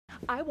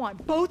I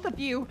want both of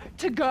you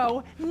to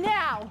go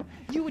now.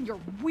 You and your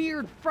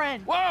weird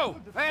friend. Whoa!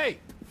 Hey!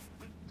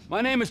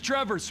 My name is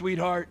Trevor,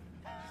 sweetheart.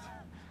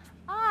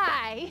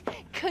 I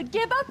could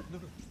give a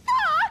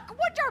fuck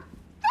what your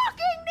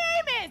fucking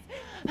name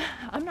is!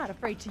 I'm not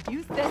afraid to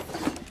use this.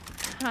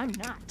 I'm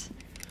not.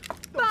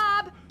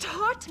 Bob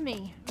taught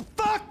me.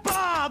 Fuck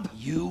Bob!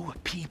 You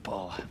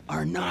people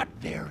are not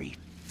very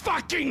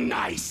fucking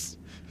nice!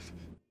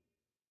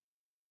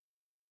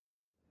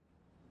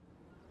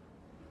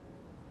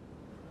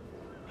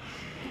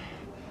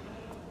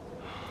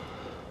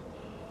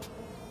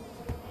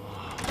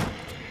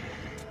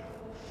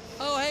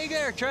 Oh, hey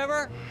there,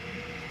 Trevor.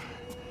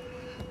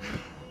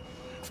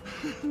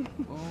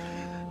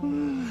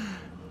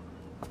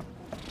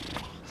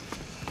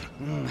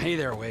 Hey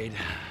there, Wade.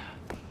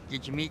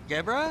 Did you meet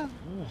Debra?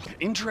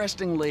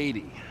 Interesting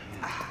lady.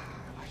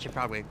 I should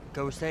probably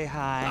go say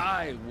hi.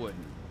 I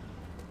wouldn't.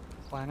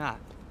 Why not?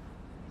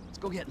 Let's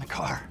go get in the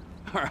car,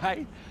 all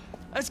right?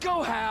 Let's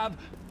go have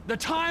the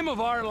time of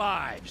our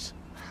lives.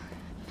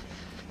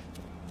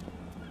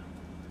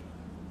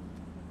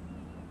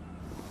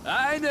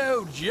 I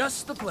know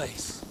just the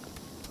place.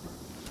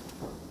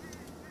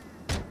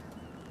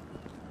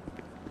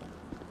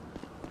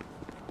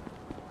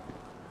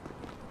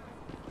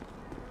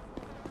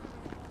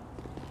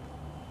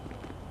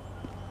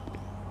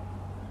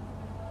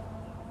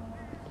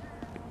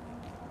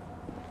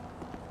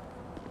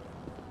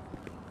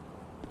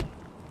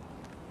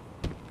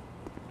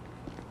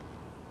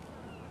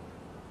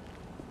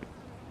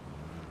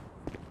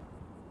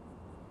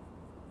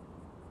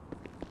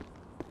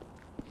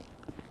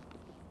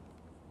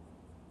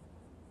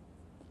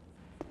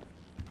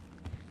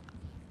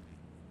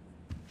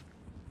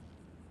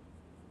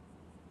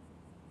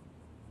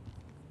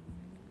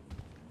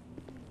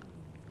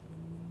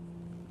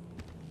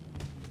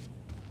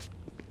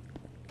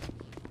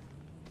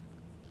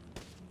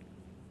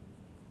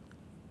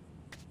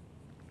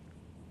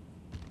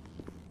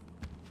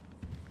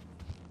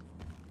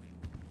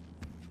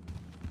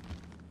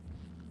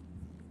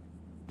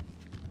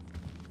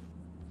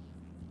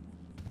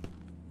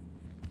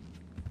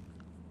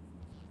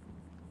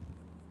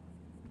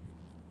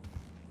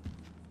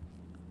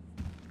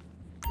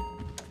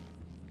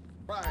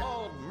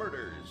 All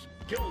murders,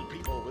 kill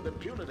people with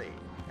impunity,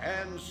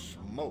 and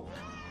smoke,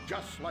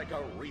 just like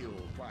a real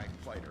crime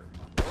fighter.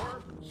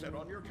 Or sit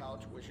on your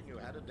couch wishing you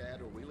had a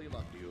dad who really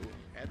loved you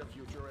and a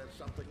future as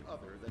something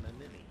other than a